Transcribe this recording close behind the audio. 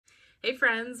Hey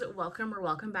friends,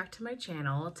 welcome back to my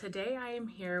channel. Today I am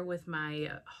here with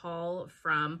my haul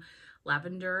from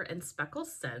Lavender and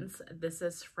Speckles Scents. This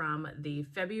is from the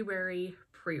February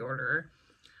pre-order.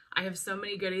 I have so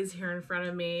many goodies here in front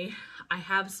of me. I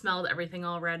have smelled everything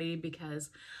already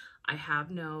because I have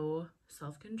no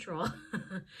self-control.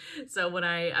 So when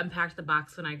I unpacked the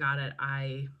box when I got it,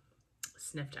 I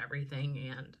sniffed everything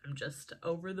and I'm just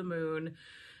over the moon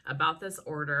about this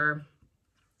order.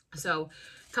 So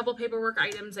a couple paperwork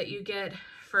items that you get.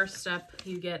 First up,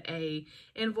 you get a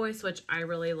invoice, which I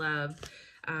really love.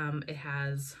 It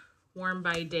has warm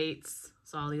buy dates.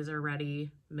 So all these are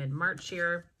ready mid-March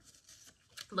here.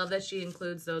 Love that she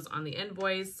includes those on the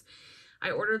invoice.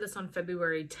 I ordered this on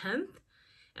February 10th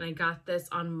and I got this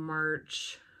on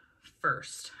March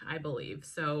 1st, I believe.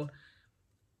 So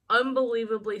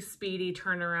unbelievably speedy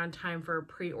turnaround time for a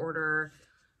pre-order,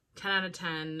 10 out of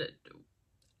 10.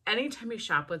 Anytime you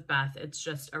shop with Beth, it's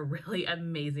just a really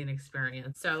amazing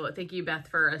experience. So thank you, Beth,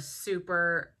 for a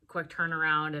super quick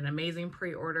turnaround and amazing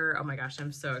pre-order. Oh my gosh,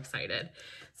 I'm so excited.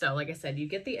 So like I said, you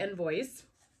get the invoice.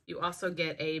 You also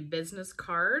get a business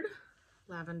card,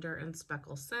 Lavender and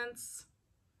Speckles Scents,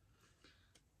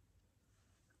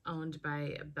 owned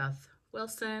by Beth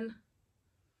Wilson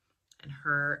and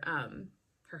her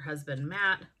husband,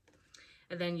 Matt.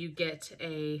 And then you get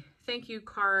a thank you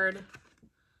card.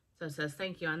 So it says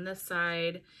thank you on this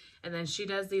side. And then she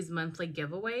does these monthly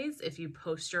giveaways. If you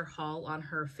post your haul on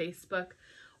her Facebook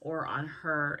or on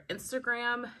her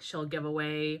Instagram, she'll give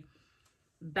away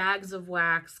bags of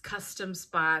wax, custom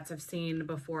spots I've seen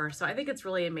before. So I think it's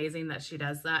really amazing that she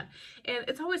does that. And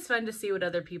it's always fun to see what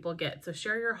other people get. So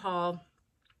share your haul,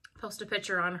 post a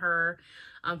picture on her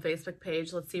Facebook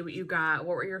page. Let's see what you got.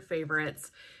 What were your favorites?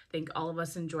 I think all of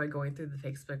us enjoy going through the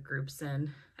Facebook groups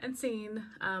and seeing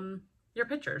your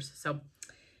pictures. So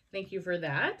thank you for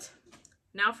that.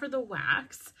 Now for the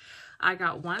wax, I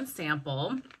got one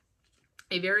sample,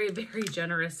 a very, very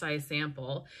generous size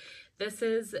sample. This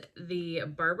is the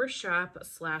Barbershop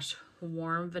 /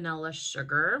 Warm Vanilla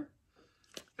Sugar.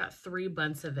 Got 3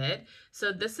 bunts of it.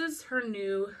 So this is her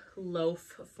new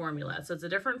loaf formula. So it's a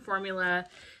different formula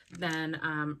than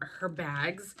her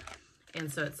bags. And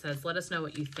so it says, let us know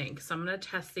what you think. So I'm going to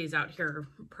test these out here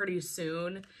pretty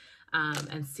soon.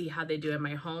 And see how they do in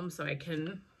my home so I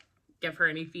can give her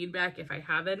any feedback if I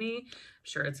have any. I'm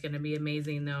sure it's going to be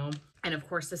amazing though. And of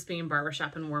course, this being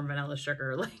Barbershop and Warm Vanilla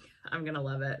Sugar, like I'm going to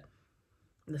love it.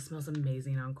 This smells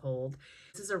amazing on cold.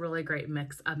 This is a really great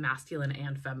mix of masculine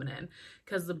and feminine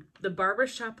because the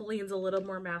Barbershop leans a little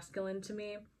more masculine to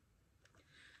me.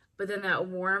 But then that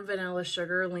Warm Vanilla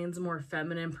Sugar leans more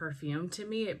feminine perfume to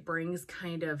me. It brings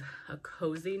kind of a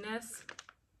coziness.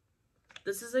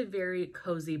 This is a very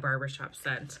cozy barbershop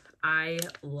scent. I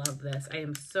love this. I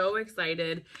am so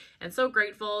excited and so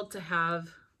grateful to have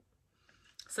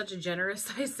such a generous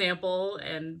size sample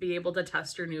and be able to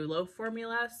test your new loaf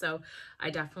formula. So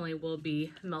I definitely will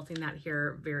be melting that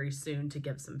here very soon to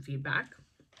give some feedback.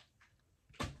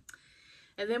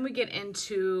 And then we get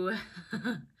into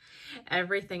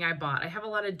everything I bought. I have a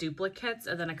lot of duplicates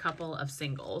and then a couple of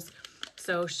singles.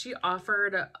 So she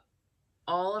offered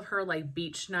all of her like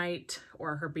beach night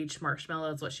or her beach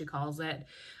marshmallow is what she calls it,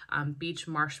 beach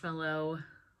marshmallow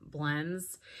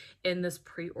blends in this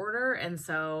pre-order. And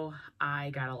so I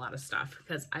got a lot of stuff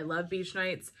because I love beach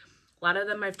nights. A lot of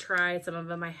them I've tried, some of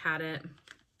them I hadn't.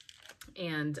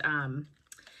 And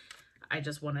I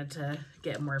just wanted to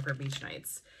get more of her beach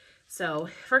nights. So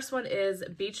first one is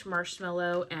beach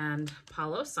marshmallow and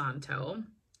Palo Santo.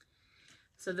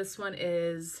 So this one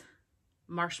is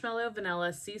marshmallow,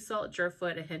 vanilla, sea salt,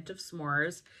 driftwood, a hint of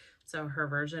s'mores. So her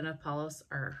version of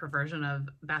her version of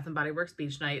Bath and Body Works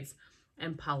Beach Nights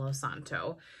and Palo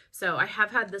Santo. So I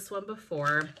have had this one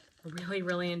before. Really,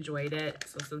 really enjoyed it.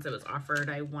 So since it was offered,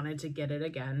 I wanted to get it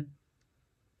again.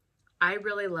 I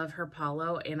really love her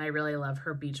Palo and I really love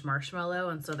her beach marshmallow.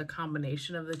 And so the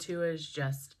combination of the two is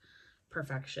just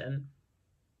perfection.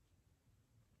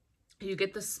 You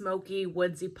get the smoky,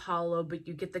 woodsy Palo, but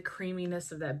you get the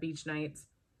creaminess of that beach nights.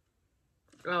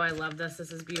 Oh, I love this.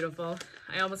 This is beautiful.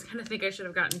 I almost kind of think I should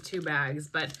have gotten 2 bags,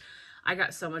 but I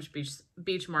got so much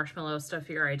beach marshmallow stuff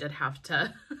here. I did have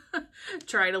to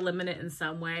try to limit it in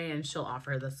some way, and she'll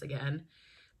offer this again.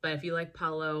 But if you like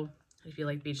Palo, if you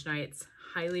like beach nights,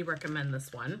 highly recommend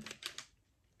this one.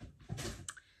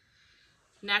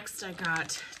 Next, I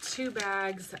got 2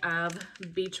 bags of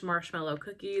beach marshmallow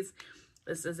cookies.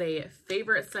 This is a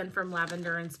favorite scent from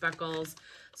Lavender and Speckles.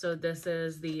 So this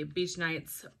is the Beach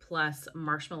Nights plus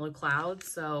Marshmallow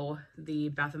Clouds. So the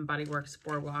Bath and Body Works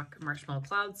Boardwalk Marshmallow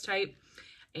Clouds type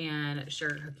and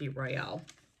Sugar Cookie Royale.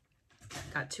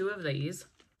 Got 2 of these.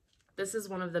 This is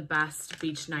one of the best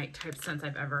beach night type scents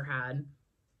I've ever had.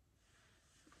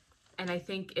 And I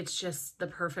think it's just the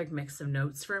perfect mix of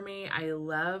notes for me. I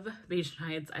love beach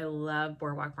nights. I love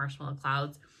boardwalk marshmallow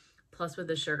clouds. Plus with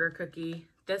the sugar cookie,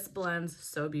 this blends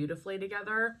so beautifully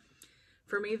together.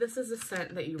 For me, this is a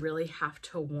scent that you really have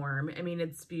to warm. I mean,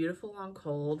 it's beautiful on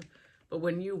cold, but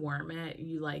when you warm it,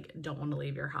 you like don't want to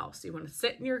leave your house. You want to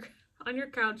sit on your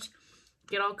couch,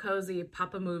 get all cozy,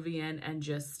 pop a movie in, and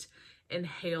just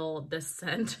inhale this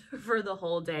scent for the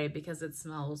whole day because it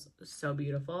smells so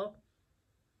beautiful.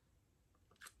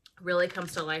 Really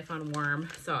comes to life on warm.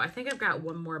 So I think I've got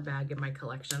one more bag in my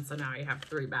collection. So now I have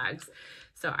 3 bags.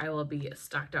 So I will be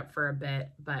stocked up for a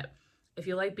bit. But if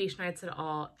you like beach nights at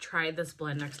all, try this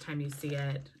blend next time you see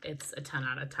it. It's a 10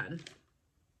 out of 10.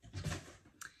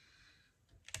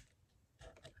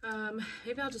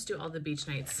 Maybe I'll just do all the beach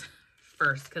nights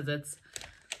first because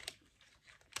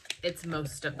it's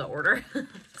most of the order.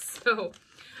 So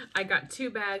I got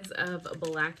 2 bags of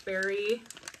blackberry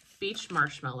beach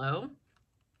marshmallow.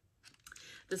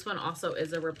 This one also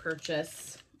is a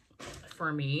repurchase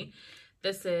for me.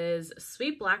 This is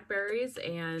sweet blackberries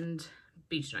and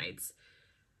beach nights.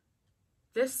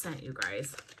 This scent, you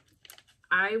guys,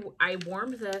 I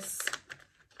warmed this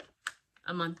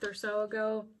a month or so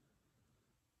ago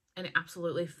and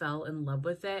absolutely fell in love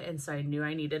with it. And so I knew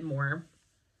I needed more.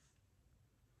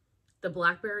 The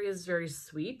blackberry is very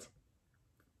sweet.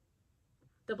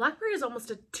 The blackberry is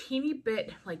almost a teeny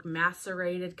bit like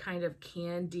macerated kind of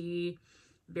candy,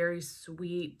 very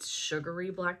sweet,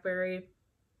 sugary blackberry.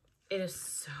 It is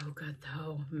so good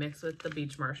though, mixed with the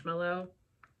beach marshmallow.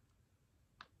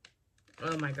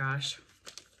 Oh my gosh.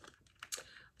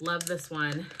 Love this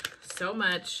one so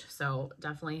much. So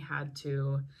definitely had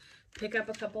to pick up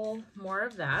a couple more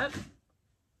of that.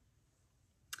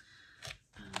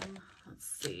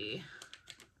 Let's see.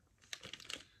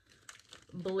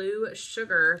 Blue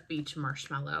sugar beach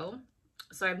marshmallow.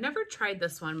 So I've never tried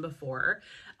this one before.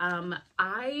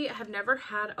 I have never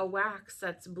had a wax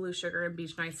that's blue sugar and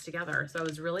beach nights together. So I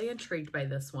was really intrigued by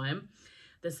this one.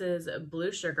 This is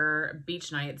blue sugar,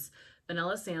 beach nights,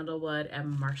 vanilla sandalwood,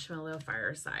 and marshmallow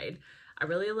fireside. I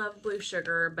really love blue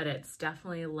sugar, but it's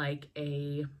definitely like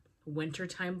a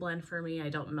wintertime blend for me. I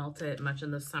don't melt it much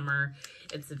in the summer.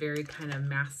 It's a very kind of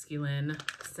masculine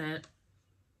scent.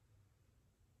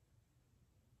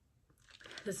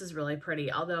 This is really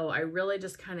pretty, although I really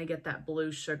just kind of get that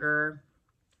blue sugar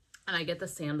and I get the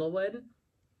sandalwood.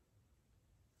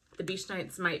 The beach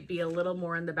nights might be a little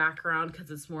more in the background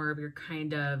because it's more of your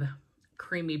kind of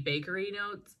creamy bakery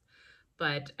notes,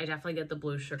 but I definitely get the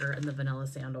blue sugar and the vanilla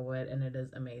sandalwood, and it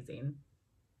is amazing.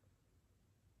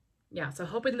 Yeah, so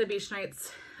hoping the beach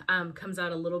nights comes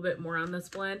out a little bit more on this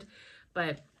blend,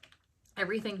 but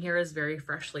everything here is very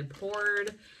freshly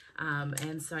poured.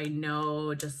 And so I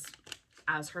know just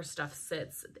as her stuff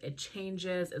sits, it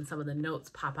changes and some of the notes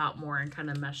pop out more and kind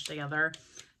of mesh together.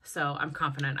 So I'm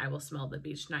confident I will smell the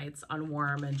beach nights on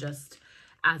warm and just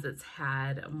as it's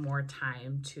had more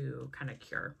time to kind of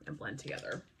cure and blend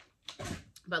together.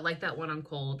 But like that one on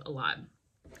cold a lot.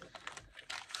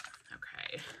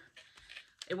 Okay.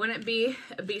 It wouldn't be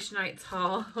a beach nights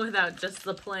haul without just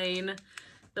the plain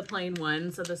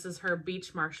one. So this is her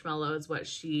beach marshmallow is what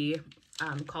she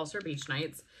calls her beach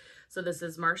nights. So this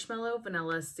is marshmallow,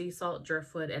 vanilla, sea salt,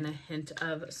 driftwood, and a hint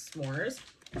of s'mores.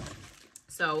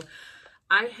 So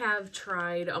I have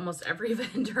tried almost every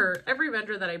vendor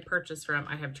that I purchased from,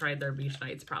 I have tried their beach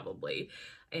nights probably.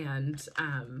 And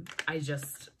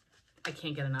I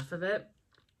can't get enough of it.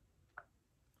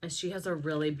 And she has a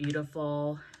really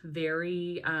beautiful,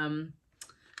 very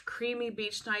creamy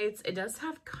beach nights. It does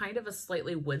have kind of a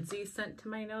slightly woodsy scent to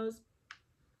my nose.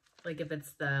 Like if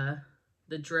it's the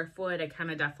driftwood, I kind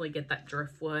of definitely get that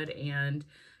driftwood and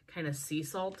kind of sea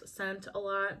salt scent a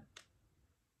lot.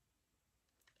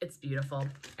 It's beautiful.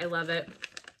 I love it.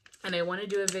 And I want to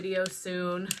do a video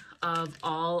soon of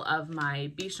all of my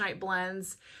beach night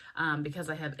blends because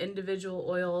I have individual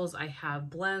oils. I have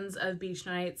blends of beach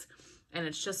nights, and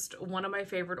it's just one of my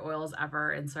favorite oils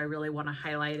ever. And so I really want to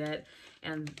highlight it.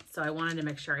 And so I wanted to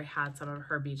make sure I had some of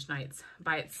her beach nights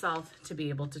by itself to be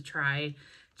able to try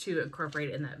to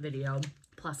incorporate in that video.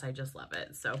 Plus, I just love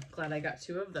it. So glad I got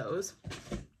 2 of those.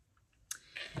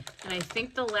 And I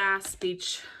think the last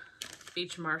beach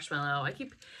marshmallow, I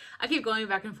keep going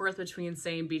back and forth between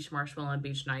saying beach marshmallow and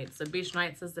beach nights. So beach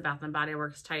nights is the Bath and Body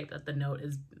Works type that the note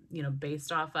is,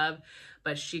 based off of,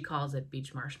 but she calls it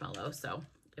beach marshmallow. So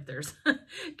if there's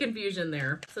confusion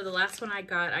there. So the last one I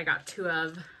got 2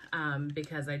 of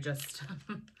because I just,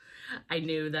 I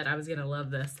knew that I was going to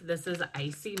love this. This is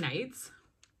Icy Nights.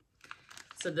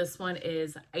 So this one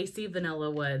is Icy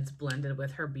Vanilla Woods blended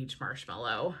with her Beach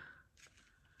Marshmallow.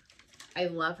 I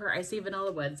love her Icy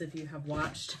Vanilla Woods. If you have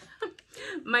watched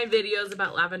my videos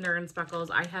about Lavender and Speckles,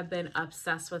 I have been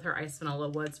obsessed with her Ice Vanilla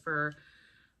Woods for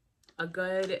a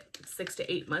good 6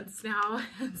 to 8 months now.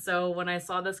 And so when I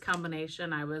saw this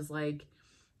combination, I was like,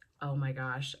 oh my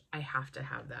gosh, I have to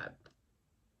have that.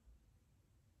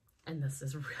 And this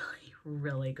is really,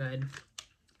 really good.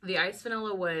 The Ice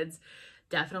Vanilla Woods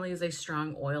definitely is a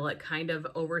strong oil. It kind of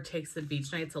overtakes the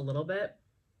Beach Nights a little bit,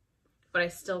 but I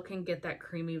still can get that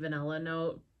creamy vanilla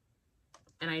note.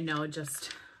 And I know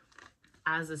just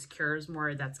as this cures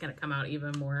more, that's going to come out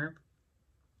even more.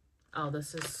 Oh,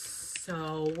 this is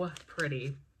so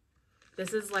pretty.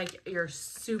 This is like your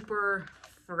super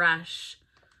fresh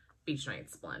Beach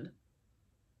Nights blend.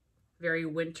 Very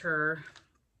winter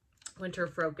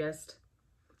focused.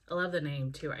 I love the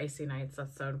name too, Icy Nights.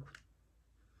 That's so,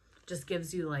 just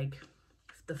gives you like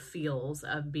the feels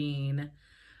of being, it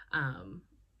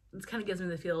kind of gives me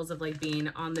the feels of like being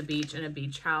on the beach in a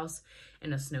beach house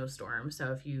in a snowstorm.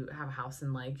 So if you have a house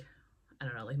in like, I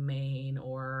don't know, like Maine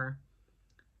or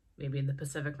maybe in the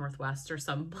Pacific Northwest or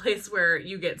some place where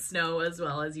you get snow as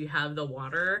well as you have the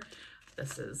water,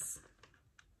 this is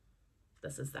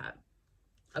that.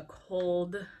 A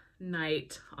cold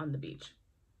night on the beach.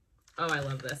 Oh, I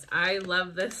love this. I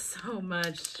love this so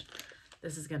much.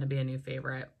 This is going to be a new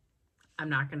favorite. I'm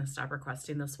not going to stop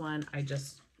requesting this one. I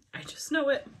just know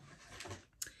it.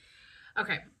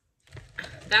 Okay.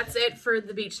 That's it for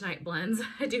the beach night blends.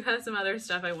 I do have some other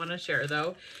stuff I want to share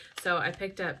though. So I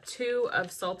picked up 2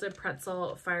 of Salted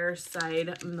Pretzel Fireside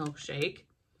Milkshake.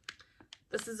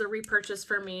 This is a repurchase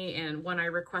for me and one I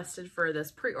requested for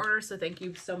this pre-order. So thank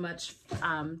you so much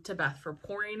to Beth for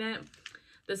pouring it.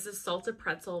 This is Salted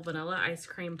Pretzel, Vanilla Ice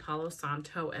Cream, Palo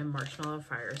Santo, and Marshmallow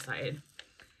Fireside.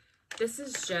 This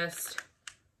is just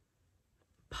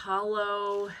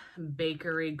Palo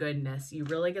bakery goodness. You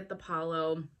really get the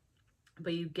Palo,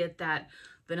 but you get that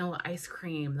vanilla ice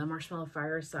cream, the Marshmallow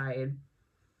Fireside.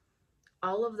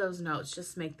 All of those notes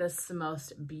just make this the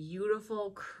most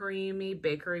beautiful, creamy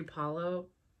bakery Palo.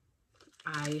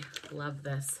 I love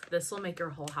this. This will make your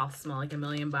whole house smell like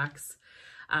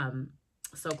 $1,000,000.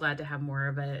 So glad to have more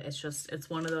of it. It's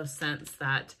one of those scents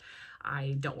that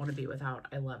I don't want to be without.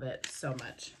 I love it so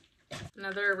much.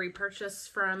 Another repurchase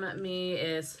from me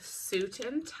is Suit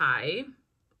and Tie.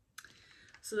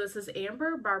 So this is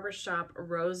Amber Barbershop,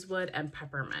 Rosewood, and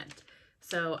Peppermint.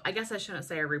 So I guess I shouldn't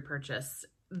say a repurchase.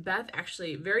 Beth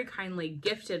actually very kindly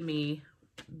gifted me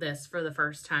this for the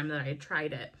first time that I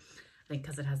tried it. I think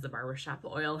because it has the barbershop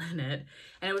oil in it.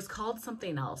 And it was called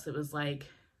something else. It was like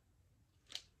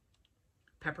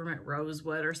Peppermint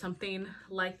Rosewood or something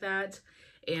like that.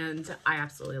 And I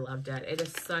absolutely loved it. It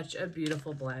is such a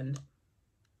beautiful blend.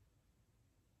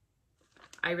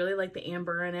 I really like the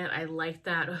amber in it. I like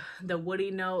that the woody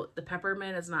note. The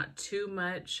peppermint is not too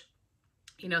much.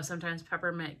 You know, sometimes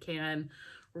peppermint can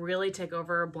really take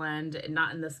over a blend, and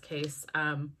not in this case.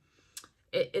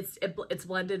 It's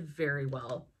blended very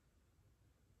well.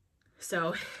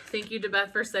 So thank you to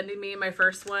Beth for sending me my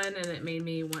first one, and it made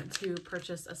me want to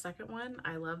purchase a second one.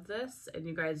 I love this, and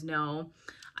you guys know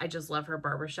I just love her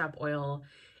barbershop oil.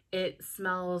 It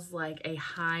smells like a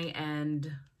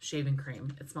high-end shaving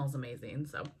cream. It smells amazing.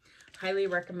 So highly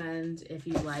recommend if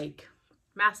you like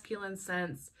masculine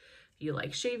scents, if you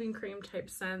like shaving cream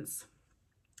type scents.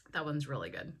 That one's really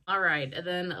good. All right, and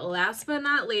then last but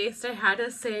not least, I had to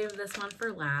save this one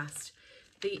for last,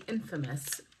 the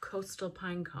infamous Coastal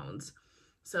Pine Cones.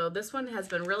 So this one has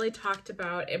been really talked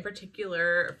about, in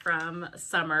particular from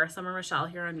Summer Michelle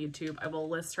here on YouTube. I will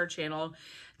list her channel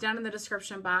down in the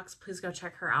description box. Please go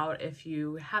check her out if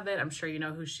you haven't. I'm sure you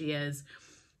know who she is.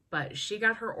 But she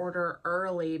got her order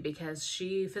early because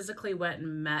she physically went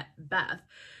and met Beth,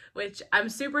 which I'm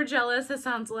super jealous. It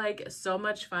sounds like so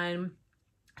much fun.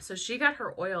 So she got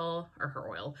her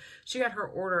she got her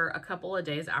order a couple of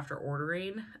days after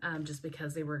ordering, just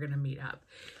because they were going to meet up.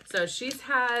 So she's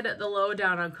had the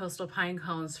lowdown on Coastal Pine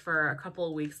Cones for a couple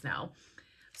of weeks now.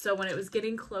 So when it was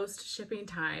getting close to shipping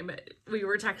time, we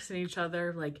were texting each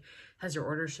other like, has your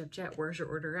order shipped yet? Where's your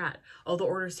order at? Oh, the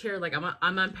order's here. Like,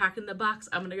 I'm unpacking the box.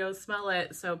 I'm going to go smell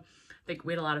it. So I think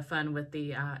we had a lot of fun with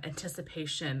the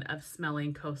anticipation of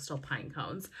smelling Coastal Pine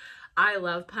Cones. I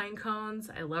love pine cones.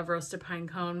 I love roasted pine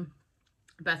cone.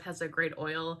 Beth has a great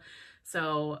oil.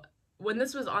 So when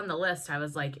this was on the list, I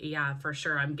was like, yeah, for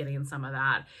sure, I'm getting some of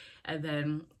that. And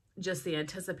then just the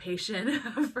anticipation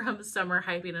from Summer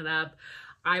hyping it up,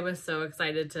 I was so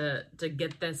excited to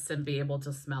get this and be able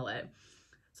to smell it.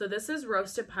 So this is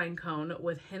roasted pine cone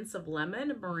with hints of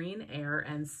lemon, marine air,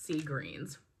 and sea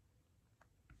greens.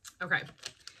 Okay.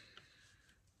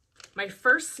 My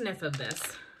first sniff of this,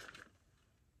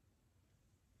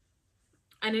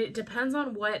 and it depends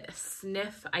on what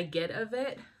sniff I get of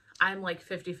it, I'm like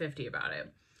 50-50 about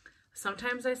it.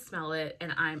 Sometimes I smell it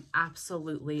and I'm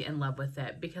absolutely in love with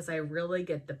it because I really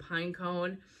get the pine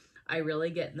cone. I really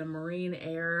get the marine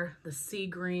air, the sea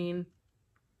green.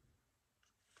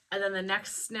 And then the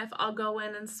next sniff, I'll go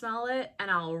in and smell it and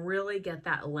I'll really get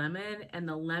that lemon, and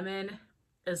the lemon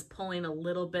is pulling a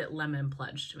little bit lemon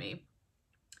pledge to me.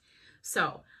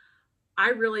 So I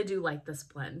really do like this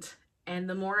blend. And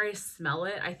the more I smell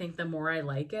it, I think the more I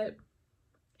like it.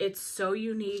 It's so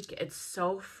unique. It's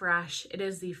so fresh. It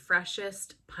is the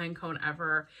freshest pine cone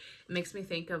ever. It makes me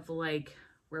think of like,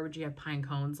 where would you have pine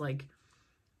cones? Like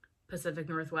Pacific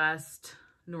Northwest,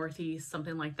 Northeast,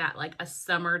 something like that. Like a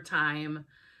summertime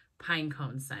pine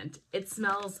cone scent. It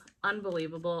smells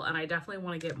unbelievable and I definitely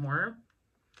want to get more.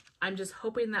 I'm just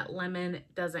hoping that lemon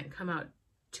doesn't come out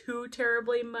too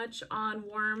terribly much on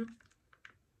warm.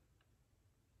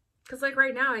 Because like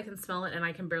right now I can smell it and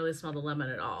I can barely smell the lemon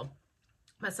at all.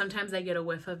 But sometimes I get a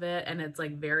whiff of it and it's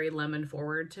like very lemon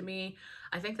forward to me.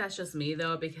 I think that's just me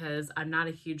though, because I'm not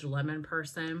a huge lemon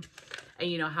person.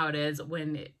 And you know how it is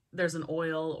when there's an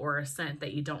oil or a scent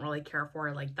that you don't really care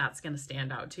for, like that's going to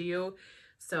stand out to you.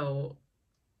 So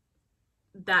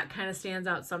that kind of stands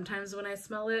out sometimes when I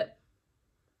smell it.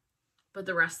 But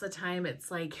the rest of the time it's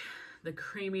like the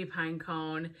creamy pine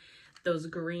cone, those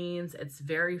greens. It's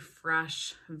very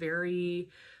fresh, very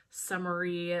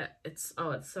summery. It's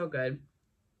so good.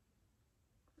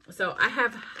 So I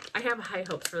have high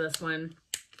hopes for this one.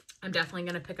 I'm definitely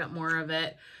going to pick up more of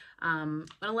it. I'm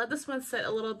going to let this one sit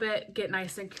a little bit, get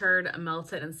nice and cured,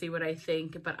 melt it and see what I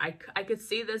think. But I could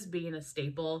see this being a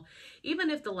staple,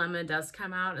 even if the lemon does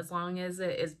come out, as long as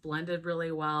it is blended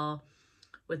really well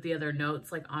with the other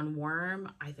notes like on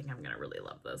warm. I think I'm going to really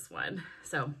love this one.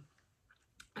 So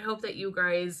I hope that you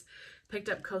guys picked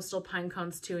up Coastal Pine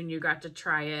Cones too and you got to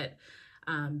try it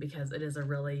because it is a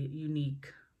really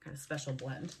unique kind of special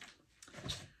blend.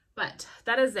 But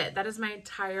that is it. That is my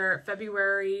entire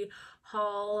February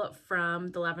haul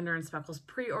from the Lavender and Speckles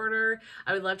pre-order.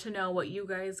 I would love to know what you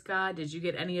guys got. Did you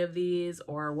get any of these,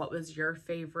 or what was your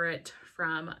favorite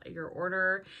from your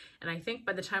order? And I think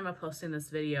by the time I'm posting this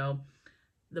video,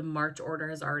 the March order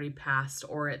has already passed,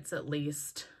 or it's at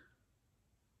least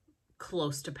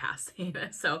close to passing.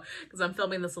 So, because I'm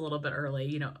filming this a little bit early,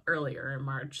 you know, earlier in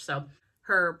March. So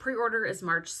her pre-order is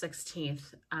March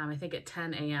 16th, I think at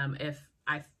 10 a.m. if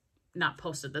I've not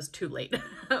posted this too late.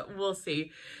 We'll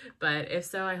see. But if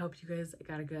so, I hope you guys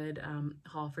got a good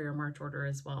haul for your March order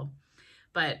as well.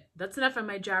 But that's enough of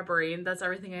my jabbering. That's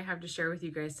everything I have to share with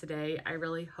you guys today. I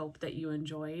really hope that you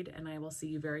enjoyed, and I will see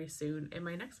you very soon in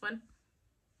my next one.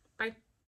 Bye.